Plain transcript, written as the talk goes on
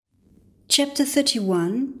Chapter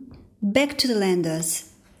 31 Back to the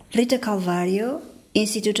Landers. Rita Calvario,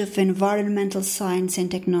 Institute of Environmental Science and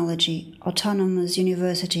Technology, Autonomous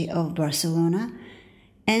University of Barcelona,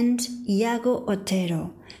 and Iago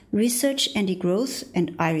Otero, Research and Growth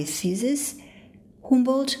and Iris Thesis,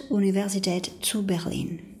 Humboldt-Universität zu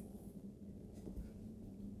Berlin.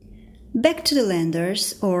 Back to the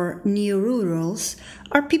Landers, or neo-rurals,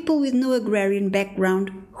 are people with no agrarian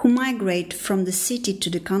background who migrate from the city to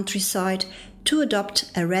the countryside to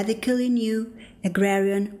adopt a radically new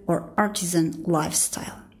agrarian or artisan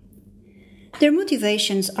lifestyle. Their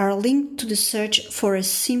motivations are linked to the search for a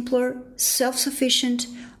simpler, self-sufficient,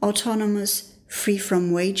 autonomous, free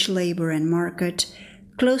from wage labor and market,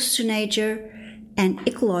 close to nature, and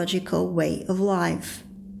ecological way of life.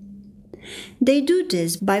 They do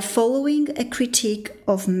this by following a critique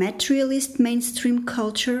of materialist mainstream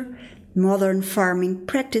culture, modern farming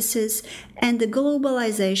practices, and the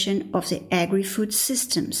globalization of the agri-food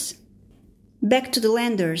systems. Back to the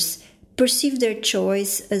Landers perceive their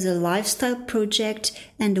choice as a lifestyle project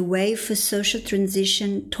and a way for social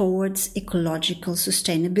transition towards ecological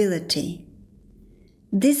sustainability.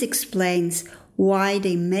 This explains why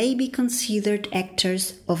they may be considered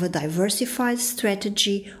actors of a diversified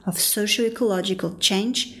strategy of socio-ecological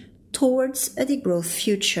change towards a degrowth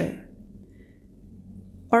future.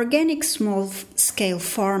 Organic small-scale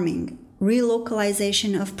farming,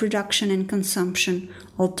 relocalization of production and consumption,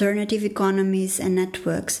 alternative economies and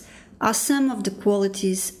networks are some of the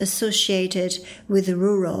qualities associated with the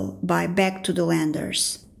rural by Back to the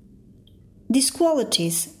Landers. These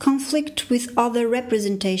qualities conflict with other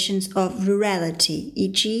representations of rurality,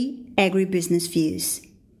 e.g., agribusiness views.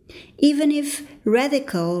 Even if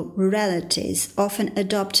radical ruralities often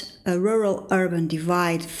adopt a rural-urban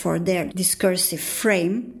divide for their discursive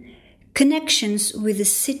frame, connections with the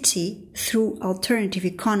city through alternative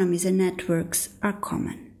economies and networks are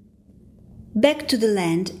common. Back to the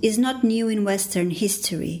land is not new in Western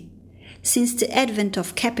history. Since the advent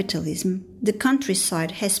of capitalism, the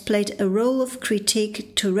countryside has played a role of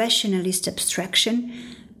critique to rationalist abstraction,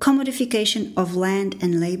 commodification of land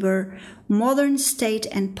and labor, modern state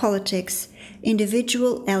and politics,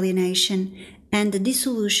 individual alienation, and the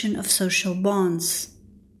dissolution of social bonds.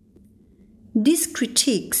 These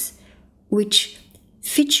critiques, which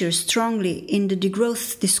feature strongly in the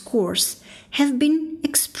degrowth discourse, have been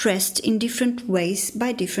expressed in different ways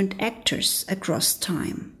by different actors across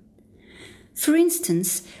time. For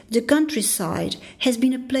instance, the countryside has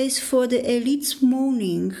been a place for the elite's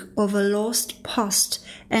mourning of a lost past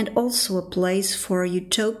and also a place for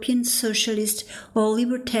utopian socialist or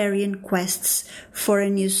libertarian quests for a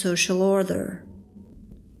new social order.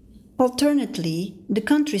 Alternately, the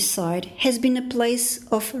countryside has been a place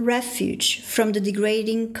of refuge from the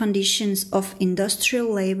degrading conditions of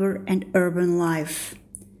industrial labor and urban life.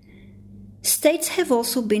 States have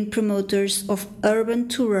also been promoters of urban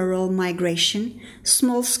to rural migration,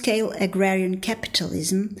 small-scale agrarian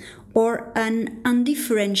capitalism, or an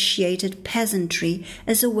undifferentiated peasantry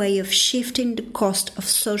as a way of shifting the cost of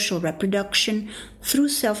social reproduction through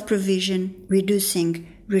self-provision, reducing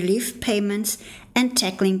relief payments, and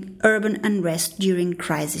tackling urban unrest during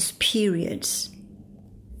crisis periods.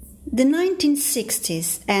 The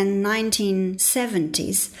 1960s and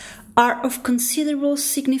 1970s are of considerable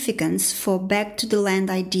significance for Back to the Land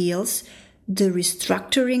ideals, the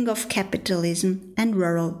restructuring of capitalism and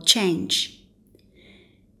rural change.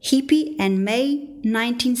 Hippie and May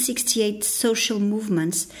 1968 social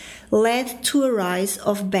movements led to a rise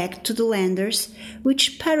of Back to the Landers,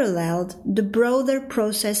 which paralleled the broader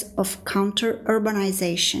process of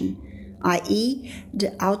counter-urbanization, i.e.,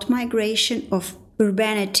 the outmigration of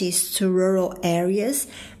urbanities to rural areas,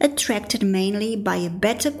 attracted mainly by a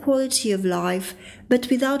better quality of life, but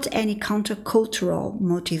without any countercultural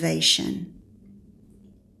motivation.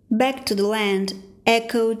 Back to the Land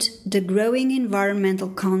echoed the growing environmental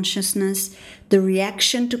consciousness, the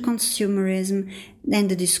reaction to consumerism, and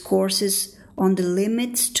the discourses on the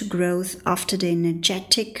limits to growth after the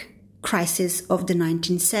energetic crisis of the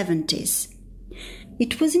 1970s.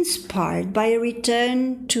 It was inspired by a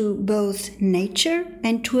return to both nature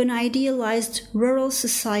and to an idealized rural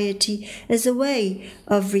society as a way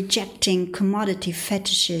of rejecting commodity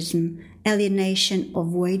fetishism, alienation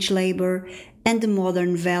of wage labor, and the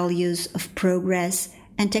modern values of progress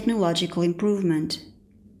and technological improvement.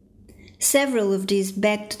 Several of these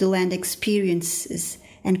back-to-the-land experiences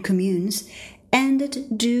and communes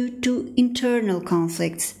ended due to internal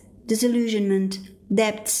conflicts, disillusionment,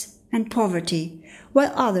 debts, and poverty,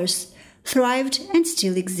 while others thrived and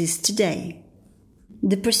still exist today.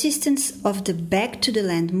 The persistence of the Back to the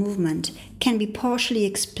Land movement can be partially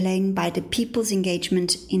explained by the people's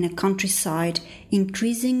engagement in a countryside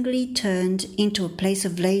increasingly turned into a place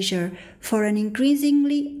of leisure for an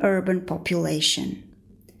increasingly urban population.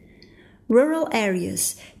 Rural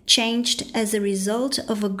areas changed as a result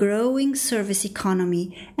of a growing service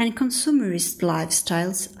economy and consumerist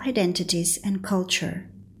lifestyles, identities, and culture.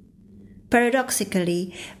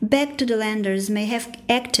 Paradoxically, Back to the Landers may have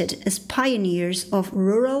acted as pioneers of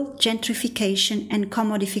rural gentrification and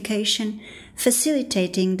commodification,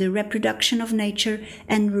 facilitating the reproduction of nature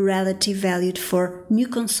and rurality valued for new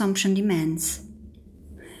consumption demands.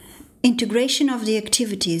 Integration of the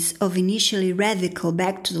activities of initially radical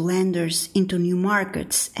Back to the Landers into new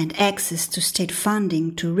markets and access to state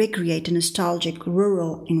funding to recreate a nostalgic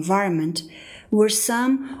rural environment were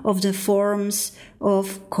some of the forms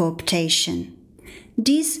of cooptation.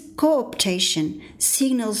 This cooptation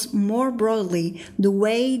signals more broadly the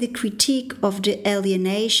way the critique of the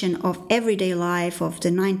alienation of everyday life of the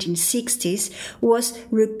 1960s was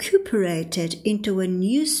recuperated into a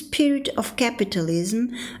new spirit of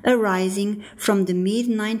capitalism arising from the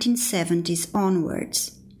mid-1970s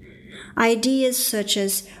onwards. Ideas such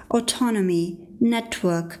as autonomy,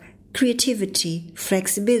 network, creativity,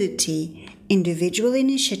 flexibility, individual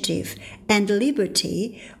initiative, and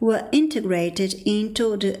liberty were integrated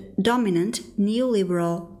into the dominant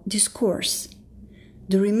neoliberal discourse.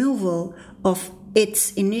 The removal of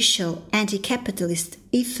its initial anti-capitalist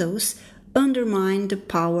ethos undermined the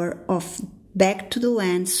power of Back to the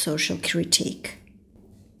Land social critique.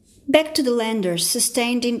 Back to the Landers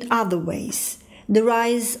sustained in other ways. The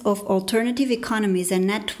rise of alternative economies and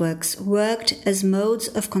networks worked as modes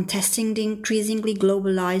of contesting the increasingly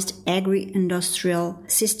globalized agri-industrial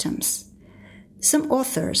systems. Some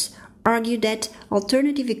authors argue that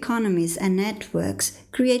alternative economies and networks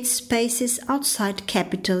create spaces outside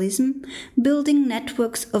capitalism, building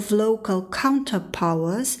networks of local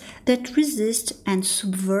counterpowers that resist and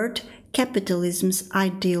subvert capitalism's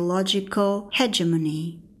ideological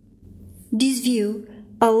hegemony. This view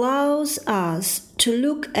allows us to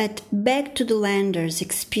look at Back to the Landers'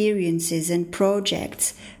 experiences and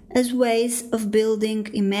projects as ways of building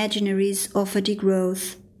imaginaries of a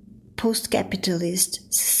degrowth,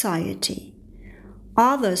 post-capitalist society.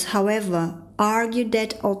 Others, however, argue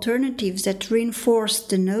that alternatives that reinforce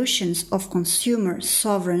the notions of consumer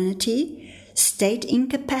sovereignty, state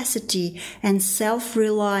incapacity, and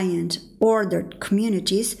self-reliant, ordered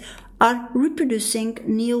communities are reproducing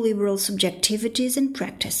neoliberal subjectivities and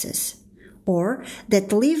practices, or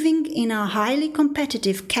that living in a highly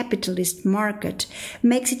competitive capitalist market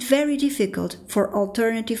makes it very difficult for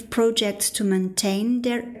alternative projects to maintain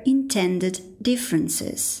their intended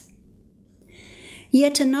differences.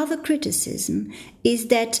 Yet another criticism is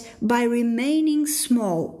that by remaining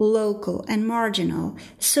small, local, and marginal,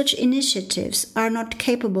 such initiatives are not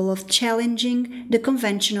capable of challenging the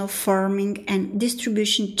conventional farming and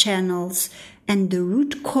distribution channels and the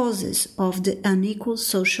root causes of the unequal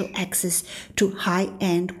social access to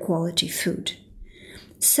high-end quality food.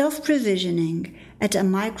 Self-provisioning at a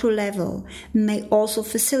micro level may also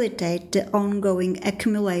facilitate the ongoing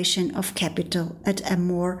accumulation of capital at a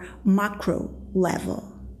more macro level.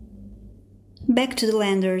 Back to the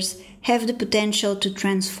Landers have the potential to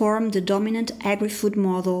transform the dominant agri-food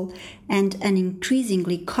model and an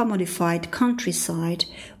increasingly commodified countryside,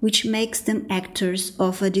 which makes them actors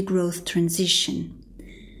of a degrowth transition.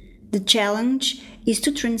 The challenge is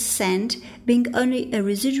to transcend being only a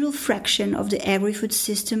residual fraction of the agri-food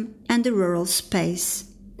system and the rural space.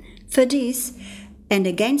 For this, and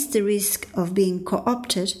against the risk of being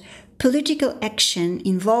co-opted, political action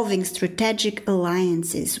involving strategic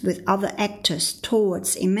alliances with other actors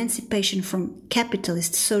towards emancipation from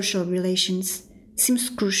capitalist social relations seems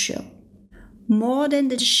crucial. More than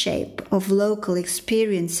the shape of local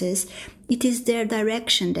experiences, it is their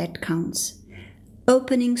direction that counts.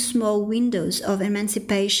 Opening small windows of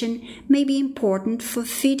emancipation may be important for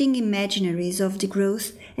feeding imaginaries of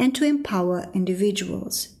degrowth and to empower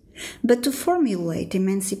individuals. But to formulate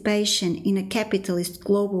emancipation in a capitalist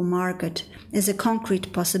global market as a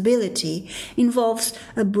concrete possibility involves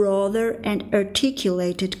a broader and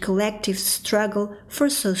articulated collective struggle for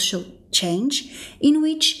social change in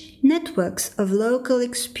which networks of local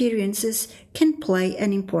experiences can play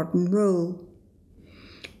an important role.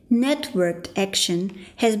 Networked action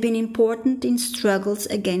has been important in struggles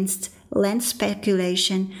against land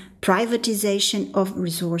speculation, privatization of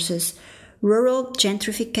resources, rural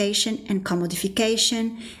gentrification and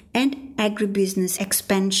commodification, and agribusiness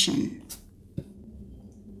expansion.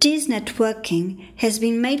 This networking has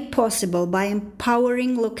been made possible by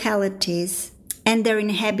empowering localities and their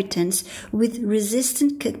inhabitants with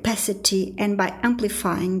resistant capacity and by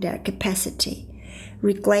amplifying their capacity.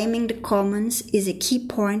 Reclaiming the commons is a key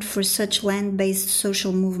point for such land-based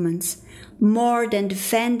social movements. More than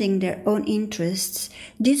defending their own interests,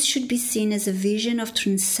 this should be seen as a vision of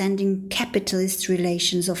transcending capitalist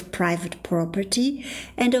relations of private property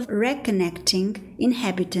and of reconnecting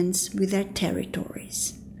inhabitants with their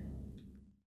territories.